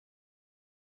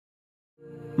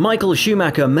Michael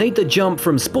Schumacher made the jump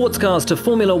from sports cars to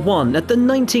Formula One at the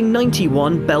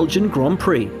 1991 Belgian Grand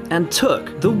Prix and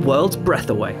took the world's breath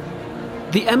away.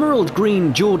 The emerald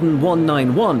green Jordan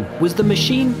 191 was the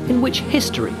machine in which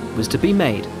history was to be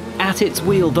made. At its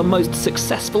wheel, the most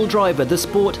successful driver the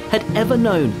sport had ever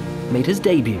known made his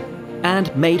debut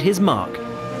and made his mark.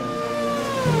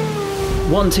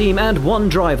 One team and one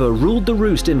driver ruled the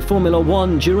roost in Formula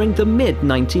One during the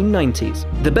mid-1990s.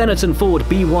 The Benetton Ford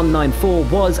B194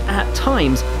 was, at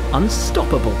times,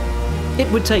 unstoppable.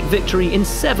 It would take victory in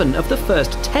 7 of the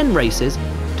first 10 races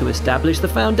to establish the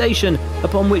foundation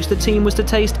upon which the team was to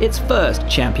taste its first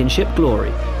championship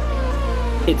glory.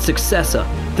 Its successor,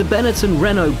 the Benetton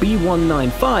Renault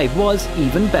B195, was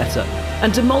even better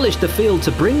and demolished the field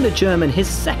to bring the German his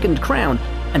second crown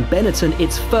and Benetton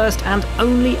its first and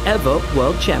only ever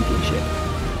World Championship.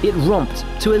 It romped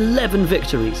to 11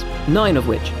 victories, 9 of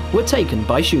which were taken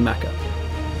by Schumacher.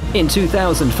 In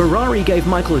 2000, Ferrari gave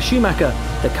Michael Schumacher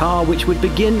the car which would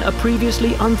begin a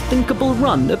previously unthinkable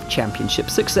run of championship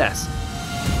success.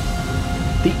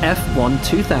 The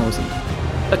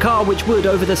F1-2000, a car which would,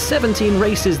 over the 17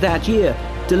 races that year,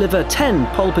 deliver 10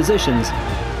 pole positions,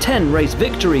 10 race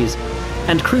victories,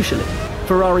 and crucially,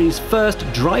 Ferrari's first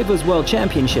Drivers' World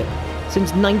Championship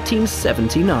since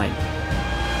 1979.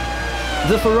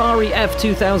 The Ferrari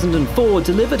F2004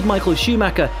 delivered Michael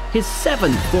Schumacher his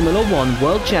 7th Formula One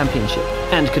World Championship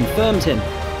and confirmed him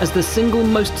as the single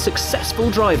most successful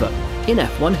driver in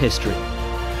F1 history.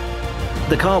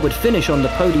 The car would finish on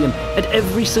the podium at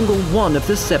every single one of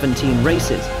the 17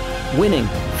 races, winning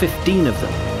 15 of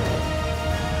them.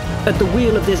 At the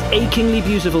wheel of this achingly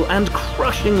beautiful and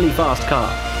crushingly fast car,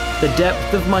 the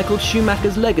depth of Michael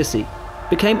Schumacher's legacy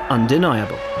became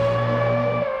undeniable.